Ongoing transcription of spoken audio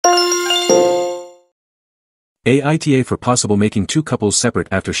AITA for possible making two couples separate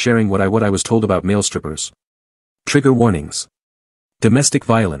after sharing what I was told about male strippers. Trigger warnings. Domestic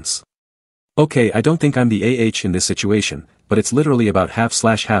violence. Okay, I don't think I'm the AH in this situation, but it's literally about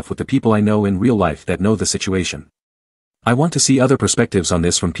half/half with the people I know in real life that know the situation. I want to see other perspectives on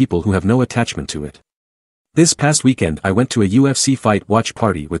this from people who have no attachment to it. This past weekend I went to a UFC fight watch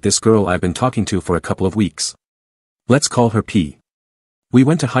party with this girl I've been talking to for a couple of weeks. Let's call her P. We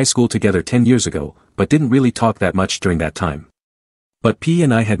went to high school together 10 years ago, but didn't really talk that much during that time. But P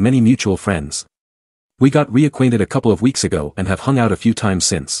and I had many mutual friends. We got reacquainted a couple of weeks ago and have hung out a few times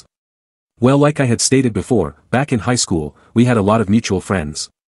since. Well, like I had stated before, back in high school, we had a lot of mutual friends.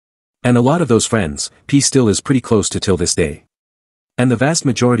 And a lot of those friends, P still is pretty close to till this day. And the vast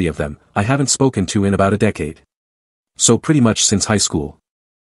majority of them, I haven't spoken to in about a decade. So pretty much since high school.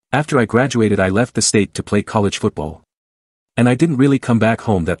 After I graduated I left the state to play college football. And I didn't really come back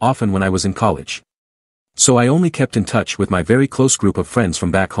home that often when I was in college. So I only kept in touch with my very close group of friends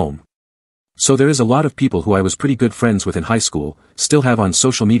from back home. So there is a lot of people who I was pretty good friends with in high school, still have on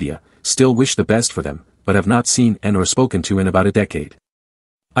social media, still wish the best for them, but have not seen and or spoken to in about a decade.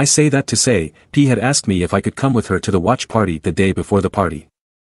 I say that to say, P had asked me if I could come with her to the watch party the day before the party.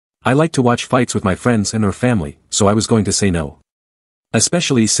 I like to watch fights with my friends and her family, so I was going to say no.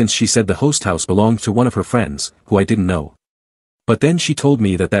 Especially since she said the host house belonged to one of her friends, who I didn't know. But then she told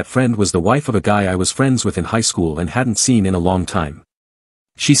me that that friend was the wife of a guy I was friends with in high school and hadn't seen in a long time.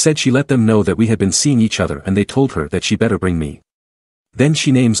 She said she let them know that we had been seeing each other and they told her that she better bring me. Then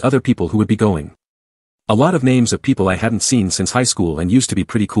she names other people who would be going. A lot of names of people I hadn't seen since high school and used to be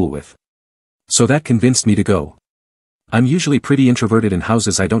pretty cool with. So that convinced me to go. I'm usually pretty introverted in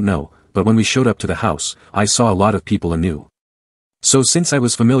houses I don't know, but when we showed up to the house, I saw a lot of people I knew. So since I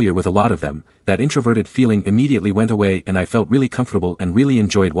was familiar with a lot of them, that introverted feeling immediately went away and I felt really comfortable and really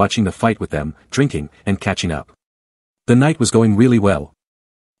enjoyed watching the fight with them, drinking, and catching up. The night was going really well.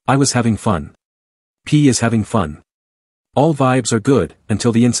 I was having fun. P is having fun. All vibes are good,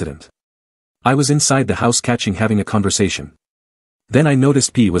 until the incident. I was inside the house having a conversation. Then I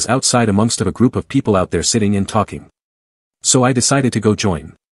noticed P was outside amongst a group of people out there sitting and talking. So I decided to go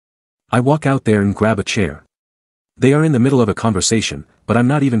join. I walk out there and grab a chair. They are in the middle of a conversation, but I'm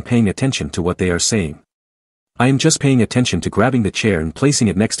not even paying attention to what they are saying. I am just paying attention to grabbing the chair and placing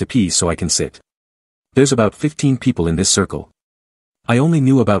it next to P so I can sit. There's about 15 people in this circle. I only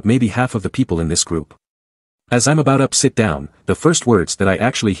knew about maybe half of the people in this group. As I'm about up sit down, the first words that I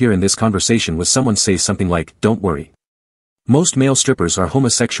actually hear in this conversation was someone say something like, "Don't worry. Most male strippers are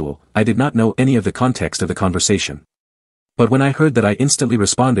homosexual." I did not know any of the context of the conversation. But when I heard that I instantly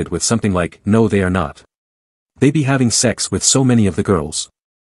responded with something like, "No, they are not. They be having sex with so many of the girls."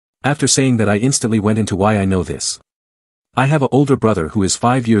 After saying that I instantly went into why I know this. I have an older brother who is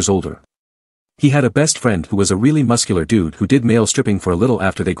 5 years older. He had a best friend who was a really muscular dude who did male stripping for a little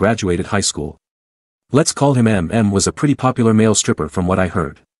after they graduated high school. Let's call him M. M was a pretty popular male stripper from what I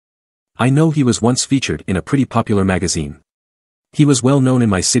heard. I know he was once featured in a pretty popular magazine. He was well known in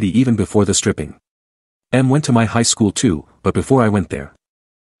my city even before the stripping. M went to my high school too, but before I went there.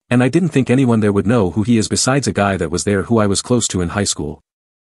 And I didn't think anyone there would know who he is besides a guy that was there who I was close to in high school.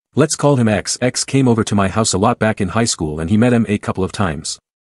 Let's call him X. X came over to my house a lot back in high school and he met M a couple of times.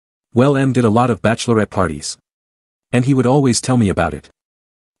 Well, M did a lot of bachelorette parties. And he would always tell me about it.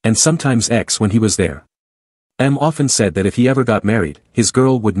 And sometimes X when he was there. M often said that if he ever got married, his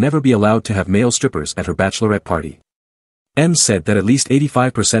girl would never be allowed to have male strippers at her bachelorette party. M said that at least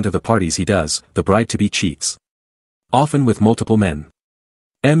 85% of the parties he does, the bride-to-be cheats. Often with multiple men.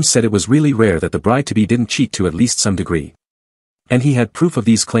 M said it was really rare that the bride-to-be didn't cheat to at least some degree. And he had proof of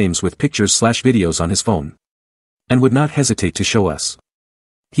these claims with pictures/videos on his phone. And would not hesitate to show us.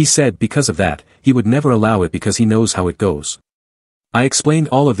 He said because of that, he would never allow it because he knows how it goes. I explained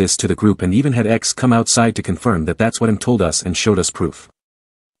all of this to the group and even had X come outside to confirm that that's what M told us and showed us proof.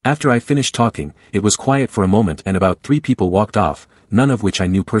 After I finished talking, it was quiet for a moment and about 3 people walked off, none of which I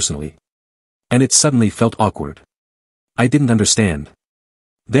knew personally. And it suddenly felt awkward. I didn't understand.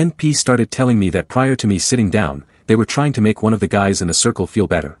 Then P started telling me that prior to me sitting down, they were trying to make one of the guys in the circle feel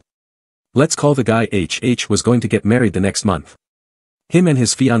better. Let's call the guy H. H was going to get married the next month. Him and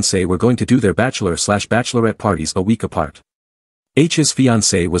his fiancée were going to do their bachelor/bachelorette parties a week apart. H's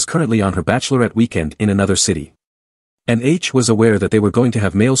fiancée was currently on her bachelorette weekend in another city. And H was aware that they were going to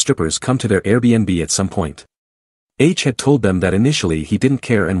have male strippers come to their Airbnb at some point. H had told them that initially he didn't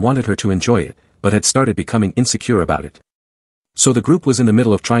care and wanted her to enjoy it, but had started becoming insecure about it. So the group was in the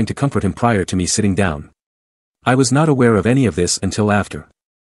middle of trying to comfort him prior to me sitting down. I was not aware of any of this until after.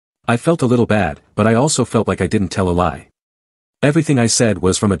 I felt a little bad, but I also felt like I didn't tell a lie. Everything I said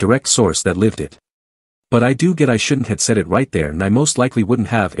was from a direct source that lived it. But I do get I shouldn't have said it right there, and I most likely wouldn't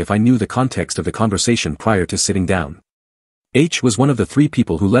have if I knew the context of the conversation prior to sitting down. H was one of the 3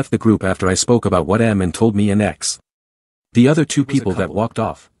 people who left the group after I spoke about what M and told me and X. The other 2 people that walked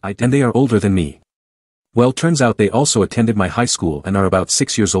off, and they are older than me. Well, turns out they also attended my high school and are about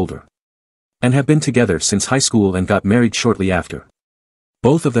 6 years older. And have been together since high school and got married shortly after.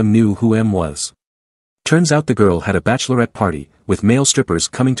 Both of them knew who M was. Turns out the girl had a bachelorette party, with male strippers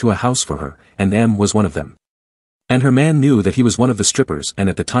coming to a house for her, and M was one of them. And her man knew that he was one of the strippers and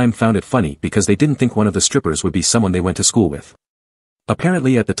at the time found it funny because they didn't think one of the strippers would be someone they went to school with.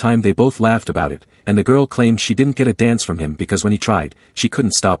 Apparently at the time they both laughed about it, and the girl claimed she didn't get a dance from him because when he tried, she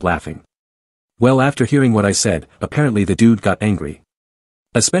couldn't stop laughing. Well, after hearing what I said, apparently the dude got angry.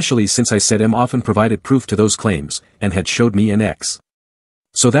 Especially since I said M often provided proof to those claims, and had showed me an X.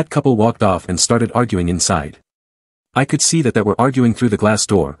 So that couple walked off and started arguing inside. I could see that they were arguing through the glass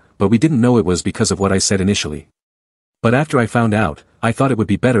door, but we didn't know it was because of what I said initially. But after I found out, I thought it would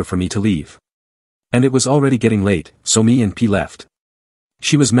be better for me to leave. And it was already getting late, so me and P left.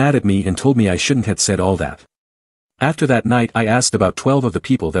 She was mad at me and told me I shouldn't have said all that. After that night I asked about 12 of the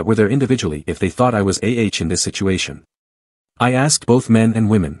people that were there individually if they thought I was AH in this situation. I asked both men and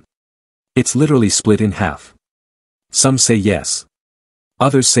women. It's literally split in half. Some say yes.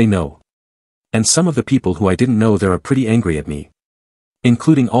 Others say no. And some of the people who I didn't know there are pretty angry at me.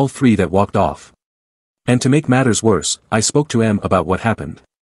 Including all 3 that walked off. And to make matters worse, I spoke to M about what happened.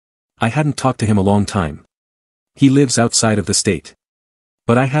 I hadn't talked to him a long time. He lives outside of the state.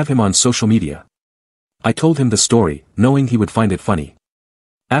 But I have him on social media. I told him the story, knowing he would find it funny.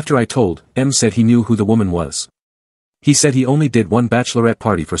 After I told, M said he knew who the woman was. He said he only did one bachelorette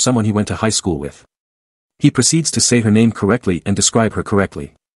party for someone he went to high school with. He proceeds to say her name correctly and describe her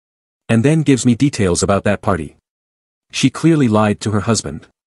correctly. And then gives me details about that party. She clearly lied to her husband.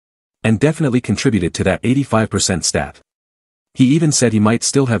 And definitely contributed to that 85% stat. He even said he might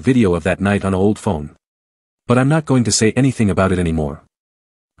still have video of that night on an old phone. But I'm not going to say anything about it anymore.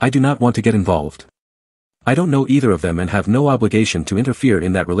 I do not want to get involved. I don't know either of them and have no obligation to interfere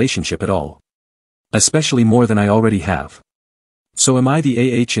in that relationship at all. Especially more than I already have. So am I the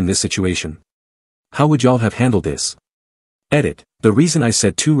AH in this situation? How would y'all have handled this? Edit. The reason I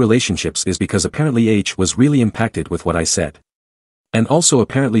said 2 relationships is because apparently H was really impacted with what I said. And also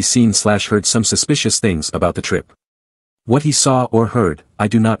apparently seen/heard some suspicious things about the trip. What he saw or heard, I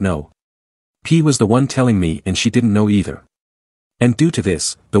do not know. P was the one telling me and she didn't know either. And due to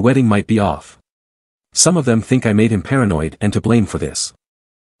this, the wedding might be off. Some of them think I made him paranoid and to blame for this.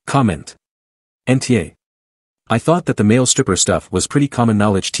 Comment. NTA. I thought that the male stripper stuff was pretty common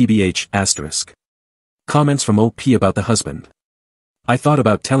knowledge tbh asterisk. Comments from OP about the husband. I thought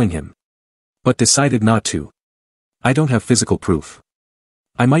about telling him. But decided not to. I don't have physical proof.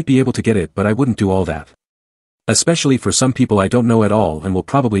 I might be able to get it but I wouldn't do all that. Especially for some people I don't know at all and will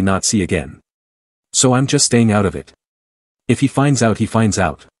probably not see again. So I'm just staying out of it. If he finds out he finds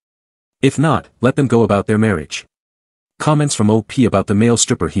out. If not, let them go about their marriage. Comments from OP about the male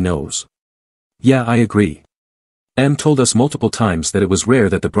stripper he knows. Yeah, I agree. M told us multiple times that it was rare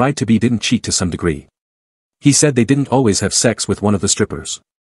that the bride-to-be didn't cheat to some degree. He said they didn't always have sex with one of the strippers.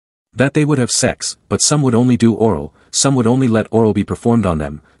 That they would have sex, but some would only do oral, some would only let oral be performed on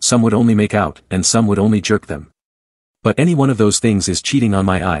them, some would only make out, and some would only jerk them. But any one of those things is cheating on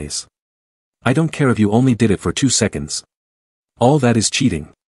my eyes. I don't care if you only did it for 2 seconds. All that is cheating.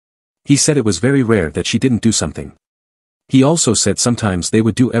 He said it was very rare that she didn't do something. He also said sometimes they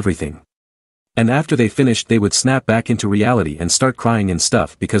would do everything. And after they finished they would snap back into reality and start crying and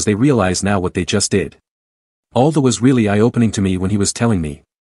stuff because they realize now what they just did. All that was really eye-opening to me when he was telling me.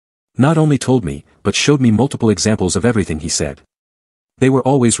 Not only told me, but showed me multiple examples of everything he said. They were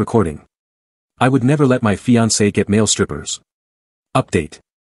always recording. I would never let my fiancé get male strippers. Update.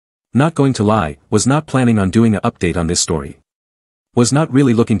 Not going to lie, was not planning on doing an update on this story. Was not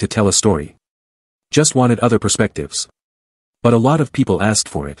really looking to tell a story. Just wanted other perspectives. But a lot of people asked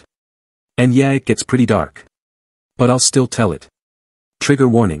for it. And yeah, it gets pretty dark. But I'll still tell it. Trigger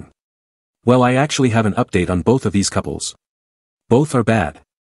warning. Well, I actually have an update on both of these couples. Both are bad.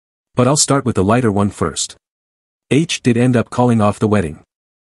 But I'll start with the lighter one first. H did end up calling off the wedding.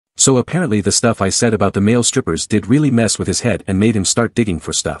 So apparently the stuff I said about the male strippers did really mess with his head and made him start digging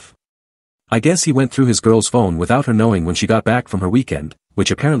for stuff. I guess he went through his girl's phone without her knowing when she got back from her weekend,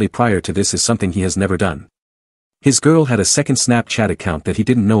 which apparently prior to this is something he has never done. His girl had a second Snapchat account that he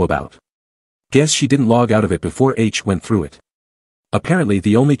didn't know about. Guess she didn't log out of it before H went through it. Apparently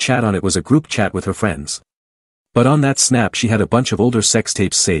the only chat on it was a group chat with her friends. But on that snap she had a bunch of older sex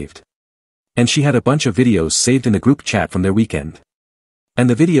tapes saved. And she had a bunch of videos saved in the group chat from their weekend. And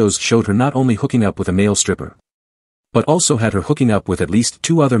the videos showed her not only hooking up with a male stripper, but also had her hooking up with at least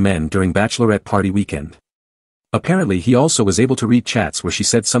 2 other men during bachelorette party weekend. Apparently he also was able to read chats where she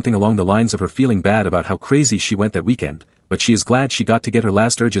said something along the lines of her feeling bad about how crazy she went that weekend, but she is glad she got to get her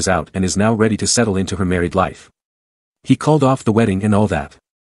last urges out and is now ready to settle into her married life. He called off the wedding and all that.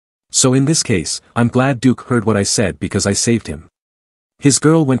 So in this case, I'm glad Duke heard what I said because I saved him. His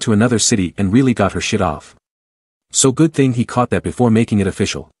girl went to another city and really got her shit off. So good thing he caught that before making it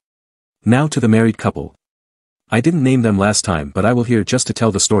official. Now to the married couple. I didn't name them last time, but I will here just to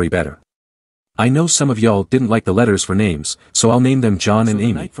tell the story better. I know some of y'all didn't like the letters for names, so I'll name them John and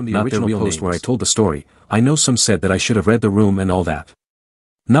Amy, from the original post names. Where I told the story. I know some said that I should have read the room and all that.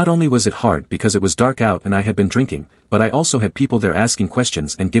 Not only was it hard because it was dark out and I had been drinking, but I also had people there asking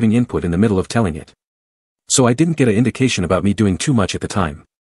questions and giving input in the middle of telling it. So I didn't get an indication about me doing too much at the time.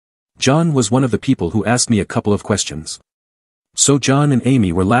 John was one of the people who asked me a couple of questions. So John and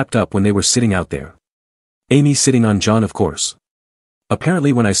Amy were lapped up when they were sitting out there. Amy sitting on John, of course.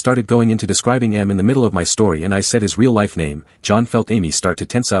 Apparently when I started going into describing M in the middle of my story and I said his real life name, John felt Amy start to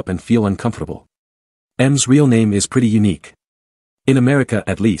tense up and feel uncomfortable. M's real name is pretty unique. In America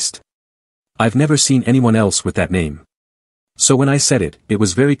at least. I've never seen anyone else with that name. So when I said it, it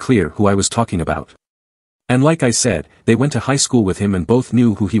was very clear who I was talking about. And like I said, they went to high school with him and both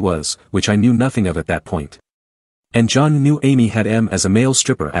knew who he was, which I knew nothing of at that point. And John knew Amy had M as a male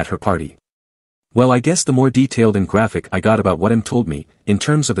stripper at her party. Well, I guess the more detailed and graphic I got about what M told me, in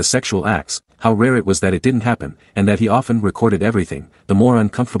terms of the sexual acts, how rare it was that it didn't happen, and that he often recorded everything, the more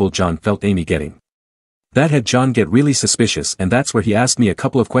uncomfortable John felt Amy getting. That had John get really suspicious, and that's where he asked me a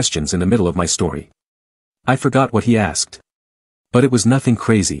couple of questions in the middle of my story. I forgot what he asked. But it was nothing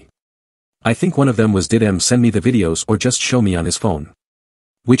crazy. I think one of them was, did M send me the videos or just show me on his phone?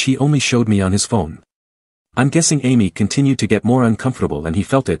 Which he only showed me on his phone. I'm guessing Amy continued to get more uncomfortable and he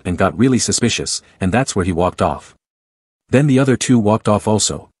felt it and got really suspicious, and that's where he walked off. Then the other 2 walked off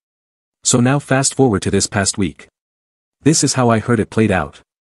also. So now fast forward to this past week. This is how I heard it played out.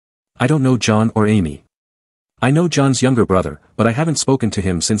 I don't know John or Amy. I know John's younger brother, but I haven't spoken to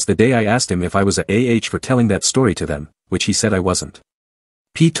him since the day I asked him if I was a AH for telling that story to them, which he said I wasn't.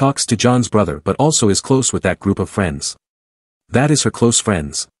 P talks to John's brother but also is close with that group of friends. That is her close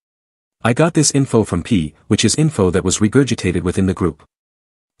friends. I got this info from P, which is info that was regurgitated within the group.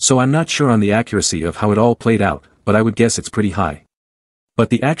 So I'm not sure on the accuracy of how it all played out, but I would guess it's pretty high.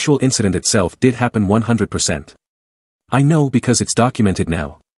 But the actual incident itself did happen 100%. I know because it's documented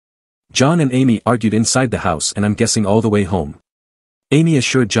now. John and Amy argued inside the house and I'm guessing all the way home. Amy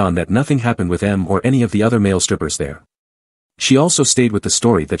assured John that nothing happened with M or any of the other male strippers there. She also stayed with the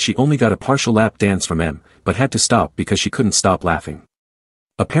story that she only got a partial lap dance from M, but had to stop because she couldn't stop laughing.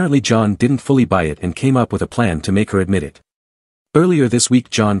 Apparently John didn't fully buy it and came up with a plan to make her admit it. Earlier this week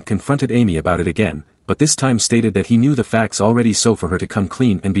John confronted Amy about it again, but this time stated that he knew the facts already, so for her to come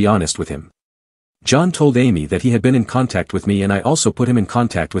clean and be honest with him. John told Amy that he had been in contact with me and I also put him in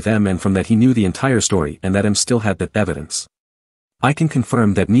contact with M, and from that he knew the entire story and that M still had that evidence. I can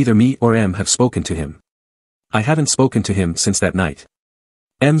confirm that neither me or M have spoken to him. I haven't spoken to him since that night.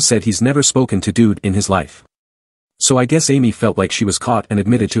 M said he's never spoken to dude in his life. So I guess Amy felt like she was caught and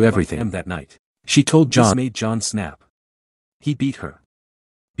admitted to everything that night. She told John. This made John snap. He beat her.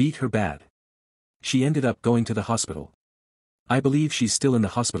 Beat her bad. She ended up going to the hospital. I believe she's still in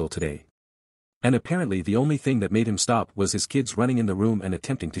the hospital today. And apparently the only thing that made him stop was his kids running in the room and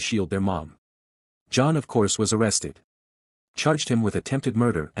attempting to shield their mom. John of course was arrested. Charged him with attempted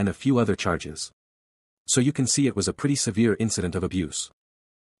murder and a few other charges. So you can see it was a pretty severe incident of abuse.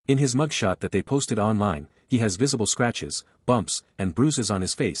 In his mugshot that they posted online, he has visible scratches, bumps, and bruises on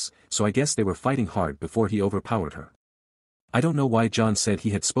his face, so I guess they were fighting hard before he overpowered her. I don't know why John said he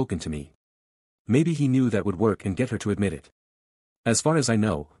had spoken to me. Maybe he knew that would work and get her to admit it. As far as I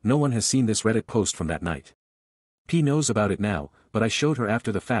know, no one has seen this Reddit post from that night. P knows about it now, but I showed her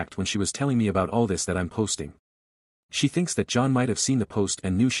after the fact when she was telling me about all this that I'm posting. She thinks that John might have seen the post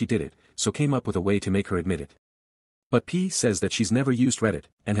and knew she did it, so came up with a way to make her admit it. But P says that she's never used Reddit,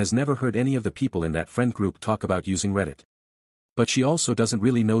 and has never heard any of the people in that friend group talk about using Reddit. But she also doesn't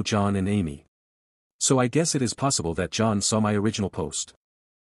really know John and Amy. So I guess it is possible that John saw my original post.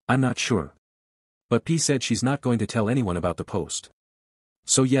 I'm not sure. But P said she's not going to tell anyone about the post.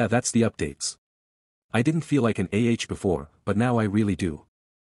 So yeah, that's the updates. I didn't feel like an AH before, but now I really do.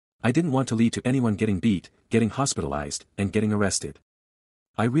 I didn't want to lead to anyone getting beat, getting hospitalized, and getting arrested.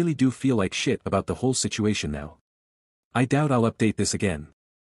 I really do feel like shit about the whole situation now. I doubt I'll update this again.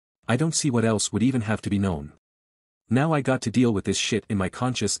 I don't see what else would even have to be known. Now I got to deal with this shit in my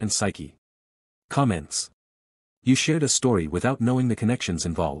conscience and psyche. Comments. You shared a story without knowing the connections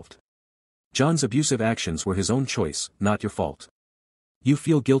involved. John's abusive actions were his own choice, not your fault. You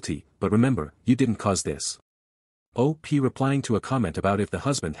feel guilty, but remember, you didn't cause this. OP replying to a comment about if the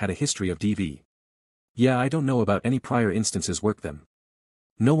husband had a history of DV. Yeah, I don't know about any prior instances work them.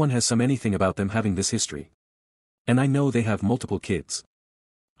 No one has anything about them having this history. And I know they have multiple kids.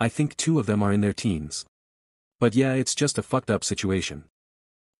 I think 2 of them are in their teens. But yeah, it's just a fucked up situation.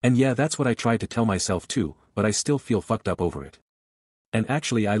 And yeah, that's what I tried to tell myself too, but I still feel fucked up over it. And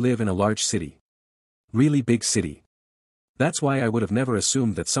actually I live in a large city. Really big city. That's why I would have never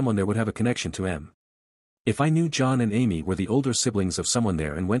assumed that someone there would have a connection to M. If I knew John and Amy were the older siblings of someone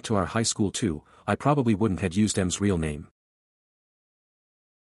there and went to our high school too, I probably wouldn't have used M's real name.